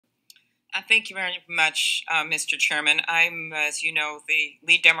Thank you very much, Mr. Chairman. I'm, as you know, the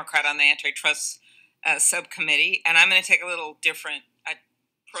lead Democrat on the antitrust subcommittee, and I'm going to take a little different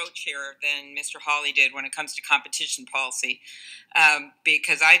approach here than Mr. Hawley did when it comes to competition policy,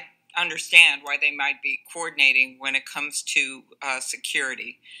 because I understand why they might be coordinating when it comes to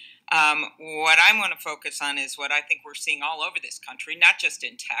security. What I want to focus on is what I think we're seeing all over this country, not just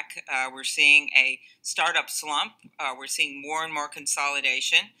in tech. We're seeing a startup slump. We're seeing more and more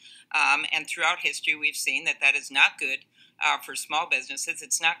consolidation. And throughout history, we've seen that that is not good for small businesses.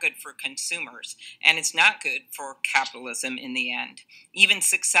 It's not good for consumers. And it's not good for capitalism in the end. Even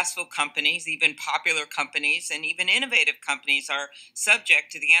successful companies, even popular companies, and even innovative companies are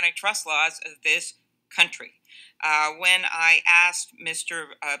subject to the antitrust laws of this country. When I asked Mr.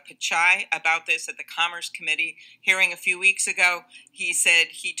 Pichai about this at the Commerce Committee hearing a few weeks ago, he said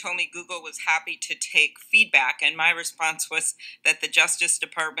he told me Google was happy to take feedback. And my response was that the Justice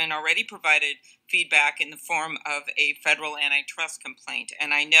Department already provided feedback in the form of a federal antitrust complaint.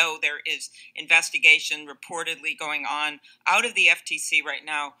 And I know there is investigation reportedly going on out of the FTC right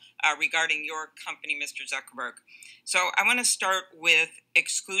now regarding your company, Mr. Zuckerberg. So I want to start with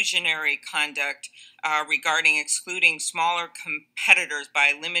exclusionary conduct regarding excluding smaller competitors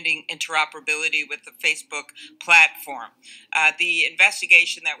by limiting interoperability with the Facebook platform. The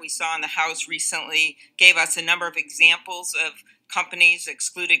investigation that we saw in the House recently gave us a number of examples of companies,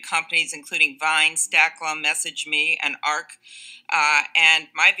 excluded companies, including Vine, Stacklaw, MessageMe, and Arc. And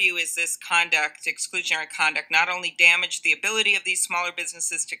my view is this conduct, exclusionary conduct, not only damaged the ability of these smaller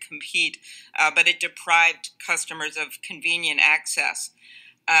businesses to compete, but it deprived customers of convenient access.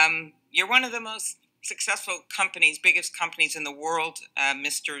 You're one of the most successful companies, biggest companies in the world,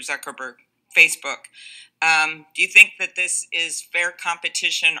 Mr. Zuckerberg, Facebook. Do you think that this is fair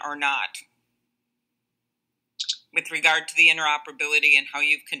competition or not, with regard to the interoperability and how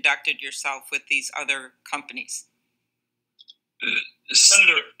you've conducted yourself with these other companies?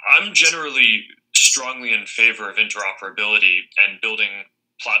 Senator, I'm generally strongly in favor of interoperability and building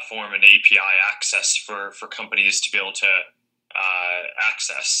platform and API access for companies to be able to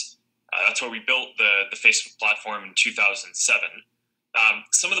access. That's why we built the Facebook platform in 2007.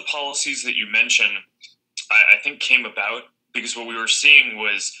 Some of the policies that you mentioned, I think, came about because what we were seeing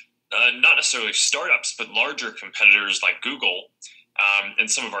was not necessarily startups, but larger competitors like Google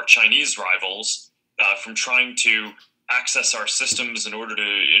and some of our Chinese rivals from trying to access our systems in order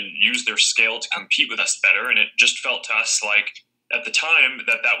to use their scale to compete with us better. And it just felt to us like, at the time,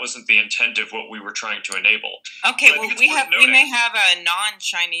 that wasn't the intent of what we were trying to enable. Okay, well, we may have a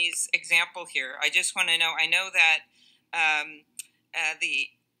non-Chinese example here. I just want to know, I know that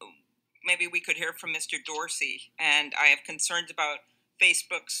maybe we could hear from Mr. Dorsey, and I have concerns about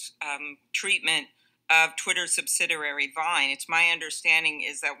Facebook's treatment of Twitter's subsidiary Vine. It's my understanding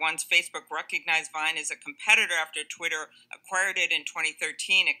is that once Facebook recognized Vine as a competitor after Twitter acquired it in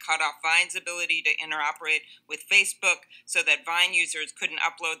 2013, it cut off Vine's ability to interoperate with Facebook so that Vine users couldn't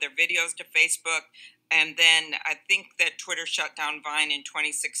upload their videos to Facebook. And then I think that Twitter shut down Vine in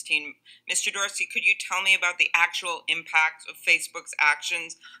 2016. Mr. Dorsey, could you tell me about the actual impact of Facebook's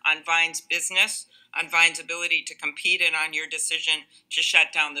actions on Vine's business, on Vine's ability to compete, and on your decision to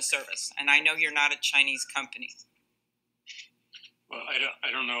shut down the service? And I know you're not a Chinese company. Well,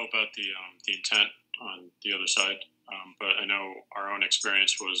 I don't know about the intent on the other side, but I know our own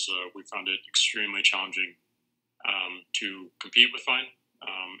experience was we found it extremely challenging to compete with Vine.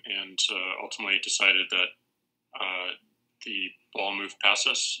 And ultimately decided that the ball moved past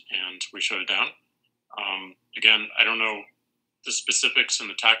us and we shut it down. Again, I don't know the specifics and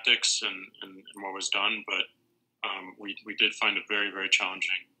the tactics and what was done, but we did find a very, very challenging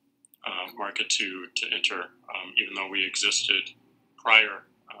market to enter, even though we existed prior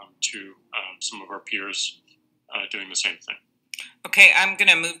to some of our peers doing the same thing. Okay, I'm going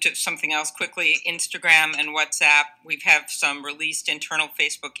to move to something else quickly. Instagram and WhatsApp. We have some released internal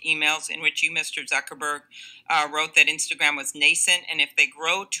Facebook emails in which you, Mr. Zuckerberg, wrote that Instagram was nascent, and if they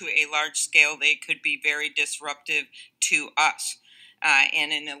grow to a large scale, they could be very disruptive to us.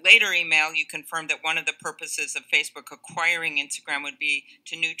 And in a later email, you confirmed that one of the purposes of Facebook acquiring Instagram would be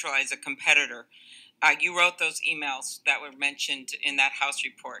to neutralize a competitor. You wrote those emails that were mentioned in that House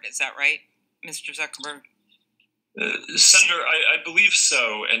report. Is that right, Mr. Zuckerberg? Senator, I believe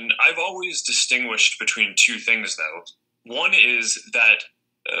so, and I've always distinguished between two things, though. One is that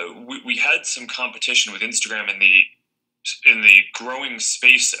we had some competition with Instagram in the growing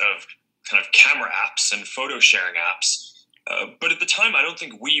space of kind of camera apps and photo sharing apps, but at the time, I don't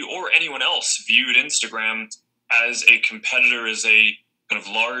think we or anyone else viewed Instagram as a competitor, as a kind of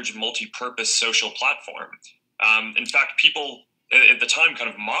large multi-purpose social platform. In fact, people at the time kind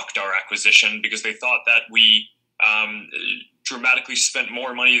of mocked our acquisition because they thought that we dramatically spent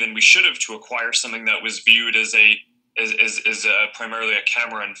more money than we should have to acquire something that was viewed as primarily a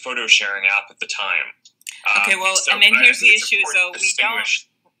camera and photo sharing app at the time. Okay, well, so here's the issue. So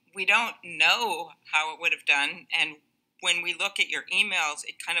we don't know how it would have done, and when we look at your emails,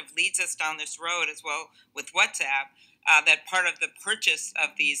 it kind of leads us down this road as well with WhatsApp, that part of the purchase of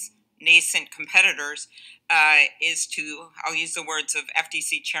these nascent competitors is to, I'll use the words of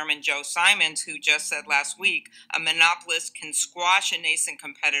FTC Chairman Joe Simons, who just said last week, a monopolist can squash a nascent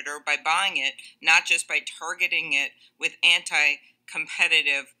competitor by buying it, not just by targeting it with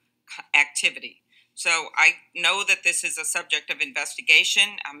anti-competitive activity. So I know that this is a subject of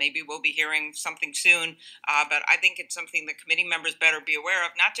investigation. Maybe we'll be hearing something soon, but I think it's something the committee members better be aware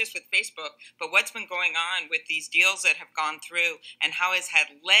of, not just with Facebook, but what's been going on with these deals that have gone through and how it's had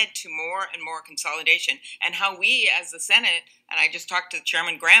led to more and more consolidation, and how we as the Senate, and I just talked to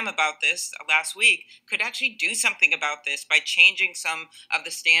Chairman Graham about this last week, could actually do something about this by changing some of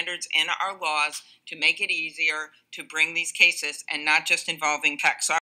the standards in our laws to make it easier to bring these cases and not just involving tech. So